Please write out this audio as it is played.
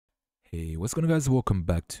Hey, what's going on, guys? Welcome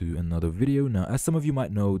back to another video. Now, as some of you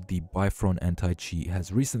might know, the Byfron anti-cheat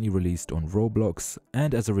has recently released on Roblox,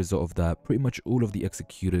 and as a result of that, pretty much all of the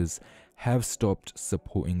executors have stopped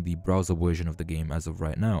supporting the browser version of the game as of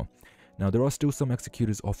right now. Now, there are still some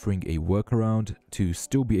executors offering a workaround to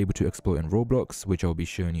still be able to exploit in Roblox, which I'll be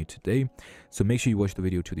showing you today. So make sure you watch the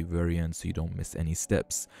video to the very end so you don't miss any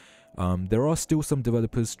steps. There are still some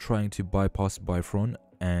developers trying to bypass Byfron,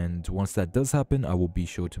 and once that does happen, I will be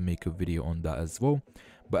sure to make a video on that as well.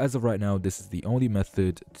 But as of right now, this is the only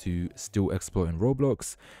method to still exploit in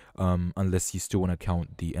Roblox, unless you still want to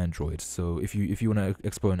count the Android. So if you want to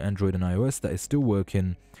exploit on Android and iOS, that is still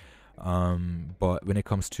working. But when it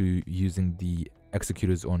comes to using the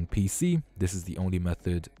executors on PC, this is the only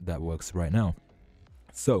method that works right now.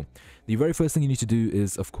 So the very first thing you need to do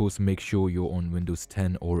is, of course, make sure you're on Windows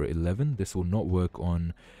 10 or 11. This will not work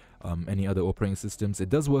on any other operating systems. It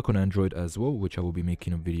does work on Android as well, which I will be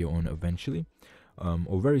making a video on eventually,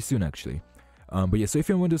 or very soon actually. But yeah, so if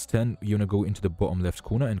you're on Windows 10, you want to go into the bottom left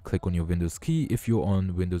corner and click on your Windows key. If you're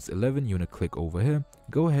on Windows 11, you want to click over here.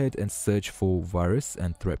 Go ahead and search for virus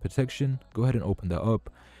and threat protection. Go ahead and open that up,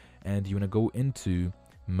 and you want to go into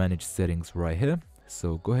manage settings right here.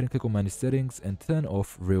 So go ahead and click on manage settings and turn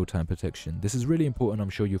off real-time protection. This is really important. I'm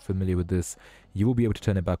sure you're familiar with this. You will be able to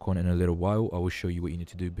turn it back on in a little while. I will show you what you need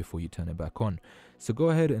to do before you turn it back on. So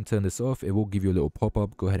go ahead and turn this off. It will give you a little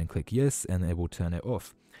pop-up. Go ahead and click yes, and it will turn it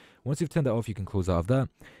off. Once you've turned that off, you can close out of that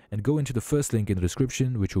and go into the first link in the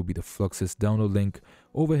description, which will be the Fluxus download link.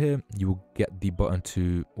 Over here, you will get the button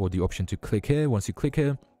to, or the option to click here. Once you click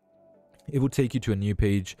here, it will take you to a new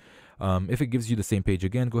page. If it gives you the same page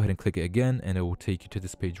again, go ahead and click it again, and it will take you to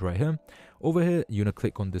this page right here. Over here, you're gonna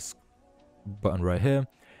click on this button right here,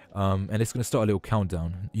 and it's gonna start a little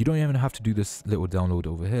countdown. You don't even have to do this little download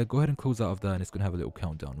over here. Go ahead and close out of that, and it's gonna have a little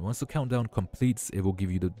countdown. Once the countdown completes, it will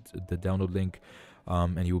give you the download link,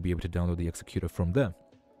 and you will be able to download the executor from there.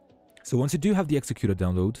 So once you do have the executor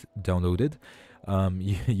downloaded,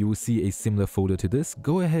 you will see a similar folder to this.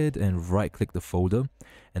 Go ahead and right click the folder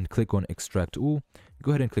and click on extract all. Go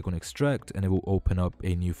ahead and click on extract, and it will open up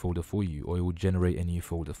a new folder for you, or it will generate a new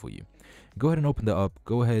folder for you. Go ahead and open that up.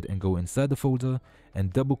 Go ahead and go inside the folder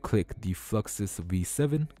and double click the Fluxus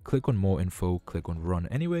v7. Click on more info, click on run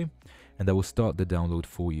anyway, and that will start the download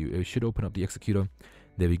for you. It should open up the executor.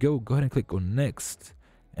 There we go. Go ahead and click on next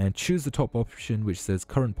and choose the top option which says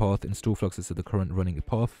current path. Install Fluxus at the current running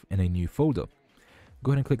path in a new folder.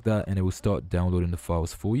 Go ahead and click that, and it will start downloading the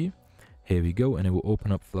files for you. Here we go, and it will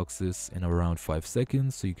open up Fluxus in around 5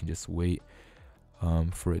 seconds, so you can just wait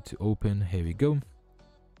for it to open. Here we go.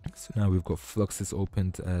 So now we've got Fluxus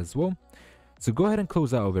opened as well. So go ahead and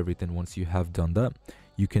close out of everything. Once you have done that,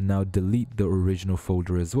 you can now delete the original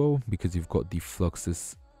folder as well, because you've got the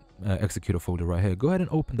Fluxus executor folder right here. Go ahead and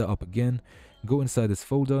open that up again. Go inside this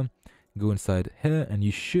folder, go inside here, and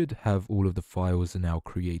you should have all of the files now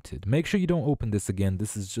created. Make sure you don't open this again.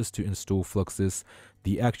 This is just to install Fluxus.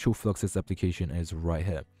 The actual Fluxus application is right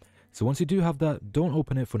here. So once you do have that, don't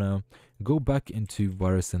open it for now. Go back into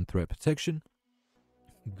virus and threat protection.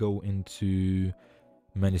 Go into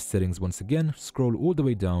manage settings once again. Scroll all the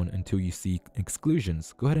way down until you see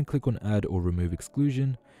exclusions. Go ahead and click on add or remove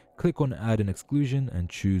exclusion. Click on add an exclusion and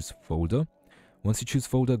choose folder. Once you choose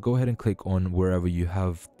folder, go ahead and click on wherever you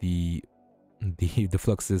have the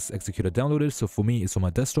Fluxus executor downloaded. So for me, it's on my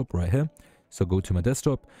desktop right here. So go to my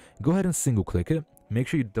desktop, go ahead and single click it. Make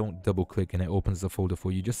sure you don't double click and it opens the folder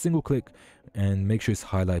for you. Just single click and make sure it's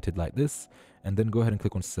highlighted like this. And then go ahead and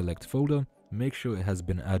click on select folder. Make sure it has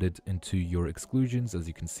been added into your exclusions. As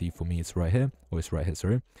you can see, for me, it's right here, or it's right here,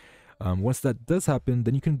 sorry. Once that does happen,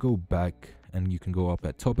 then you can go back and you can go up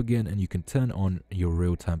at top again, and you can turn on your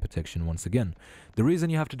real-time protection once again. The reason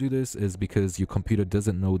you have to do this is because your computer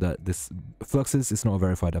doesn't know that this Fluxus is not a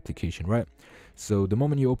verified application, right? So the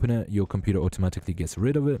moment you open it, your computer automatically gets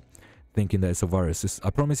rid of it, thinking that it's a virus. I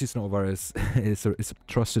promise you it's not a virus. it's a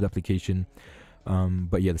trusted application.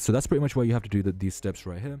 But yeah, so that's pretty much why you have to do these steps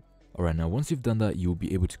right here. Alright, now once you've done that, you'll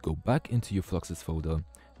be able to go back into your Fluxus folder.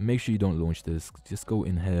 Make sure you don't launch this. Just go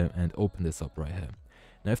in here and open this up right here.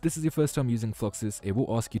 Now, if this is your first time using Fluxus, it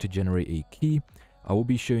will ask you to generate a key. I will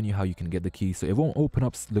be showing you how you can get the key. So it won't open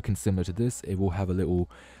up looking similar to this. It will have a little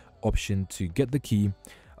option to get the key.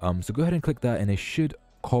 So go ahead and click that, and it should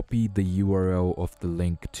copy the URL of the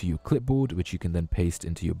link to your clipboard, which you can then paste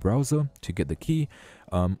into your browser to get the key.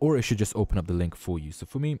 Or it should just open up the link for you. So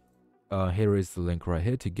for me, here is the link right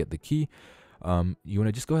here to get the key. You want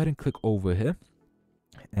to just go ahead and click over here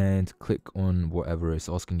and click on whatever it's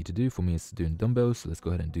asking you to do. For me, it's doing dumbbells, so let's go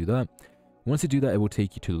ahead and do that. Once you do that, it will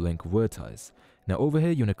take you to the link vertize. Now over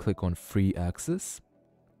here, you want to click on free access,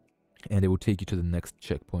 and it will take you to the next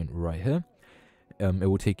checkpoint right here. It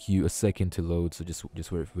will take you a second to load, so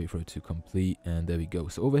just wait for it to complete, and there we go.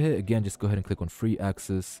 So over here again, just go ahead and click on free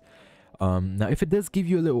access. Now if it does give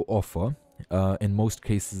you a little offer, in most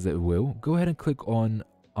cases it will, go ahead and click on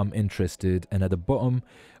I'm interested, and at the bottom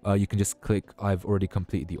you can just click I've already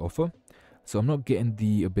completed the offer. So I'm not getting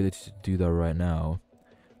the ability to do that right now.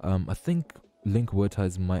 I think link word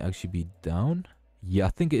ties might actually be down. Yeah, I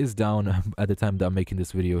think it is down at the time that I'm making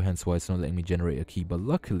this video, hence why it's not letting me generate a key, but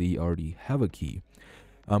luckily I already have a key.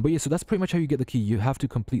 But yeah, so that's pretty much how you get the key. You have to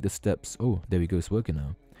complete the steps. Oh, there we go, it's working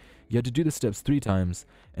now. You have to do the steps 3 times,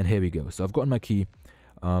 and here we go. So I've gotten my key.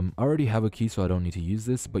 I already have a key, so I don't need to use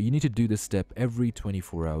this, but you need to do this step every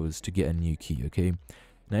 24 hours to get a new key, okay?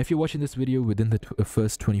 Now, if you're watching this video within the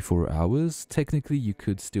first 24 hours, technically you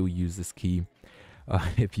could still use this key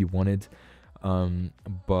if you wanted.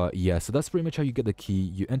 But yeah, so that's pretty much how you get the key.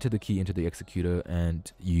 You enter the key into the executor, and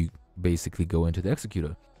you basically go into the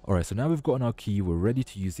executor. Alright, so now we've gotten our key, we're ready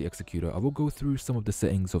to use the executor. I will go through some of the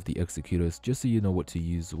settings of the executors just so you know what to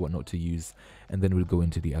use, what not to use, and then we'll go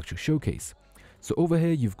into the actual showcase. So over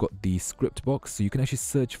here you've got the script box, so you can actually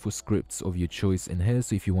search for scripts of your choice in here.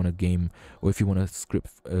 So if you want a game, or if you want a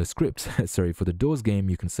script sorry, for the Doors game,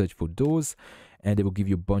 you can search for Doors, and it will give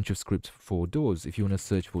you a bunch of scripts for Doors. If you want to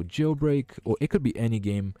search for Jailbreak, or it could be any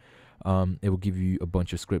game, it will give you a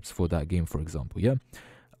bunch of scripts for that game, for example. Yeah.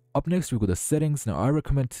 Up next, we've got the settings. Now I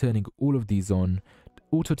recommend turning all of these on.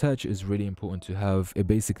 Auto attach is really important to have. It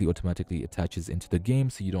basically automatically attaches into the game,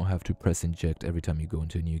 so you don't have to press inject every time you go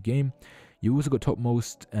into a new game. You also got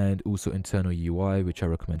topmost and also internal UI, which I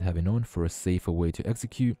recommend having on for a safer way to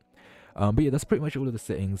execute. But yeah, that's pretty much all of the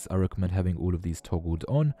settings. I recommend having all of these toggled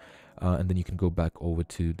on, and then you can go back over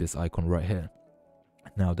to this icon right here.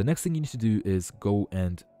 Now the next thing you need to do is go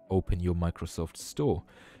and open your Microsoft Store.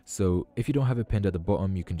 So if you don't have it pinned at the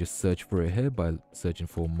bottom, you can just search for it here by searching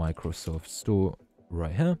for Microsoft Store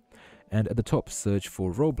right here, and at the top search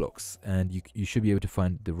for Roblox, and you should be able to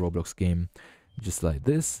find the Roblox game just like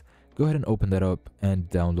this. Go ahead and open that up and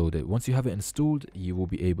download it. Once you have it installed, you will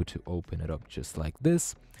be able to open it up just like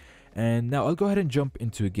this. And now I'll go ahead and jump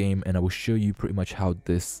into a game, and I will show you pretty much how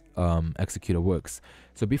this executor works.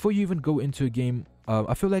 So before you even go into a game,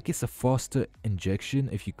 I feel like it's a faster injection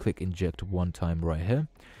if you click inject one time right here.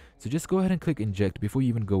 So just go ahead and click inject before you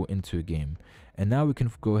even go into a game. And now we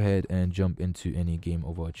can go ahead and jump into any game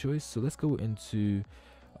of our choice. So let's go into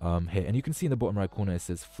here, and you can see in the bottom right corner it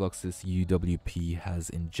says Fluxus UWP has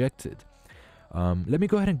injected. Let me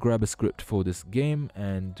go ahead and grab a script for this game,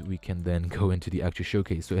 and we can then go into the actual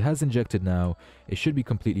showcase. So it has injected now. It should be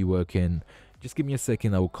completely working. Just give me a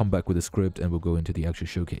second. I will come back with a script and we'll go into the actual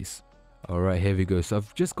showcase. Alright, here we go. So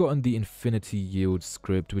I've just gotten the Infinity Yield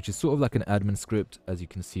script, which is sort of like an admin script, as you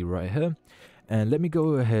can see right here. And let me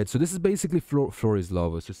go ahead. So this is basically floor is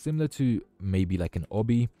lava. So similar to maybe like an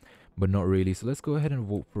obby, but not really. So let's go ahead and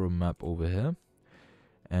walk through a map over here.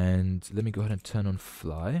 And let me go ahead and turn on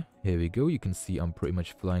fly. Here we go. You can see I'm pretty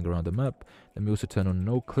much flying around the map. Let me also turn on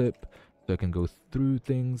no clip so I can go through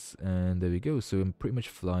things. And there we go. So I'm pretty much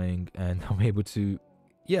flying, and I'm able to...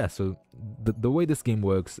 Yeah, so the way this game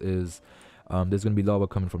works is there's going to be lava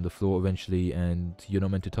coming from the floor eventually, and you're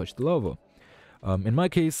not meant to touch the lava. In my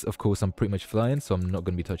case, of course, I'm pretty much flying, so I'm not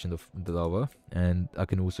going to be touching the lava. And I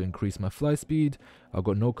can also increase my fly speed. I've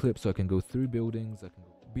got no clip, so I can go through buildings.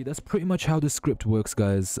 But that's pretty much how this script works,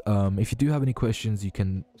 guys. If you do have any questions, you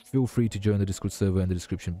can feel free to join the Discord server in the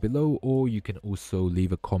description below, or you can also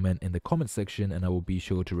leave a comment in the comment section, and I will be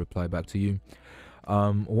sure to reply back to you.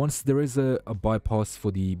 Once there is a bypass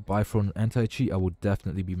for the Byfron anti-cheat, I will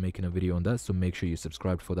definitely be making a video on that, so make sure you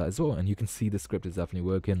subscribe for that as well. And you can see the script is definitely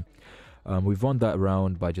working. We've run that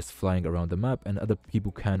around by just flying around the map, and other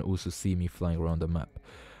people can also see me flying around the map.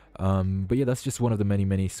 But yeah, that's just one of the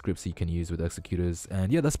many scripts you can use with executors.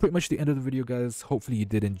 And yeah, that's pretty much the end of the video, guys. Hopefully you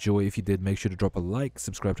did enjoy. If you did, make sure to drop a like,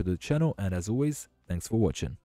 subscribe to the channel, and as always, thanks for watching.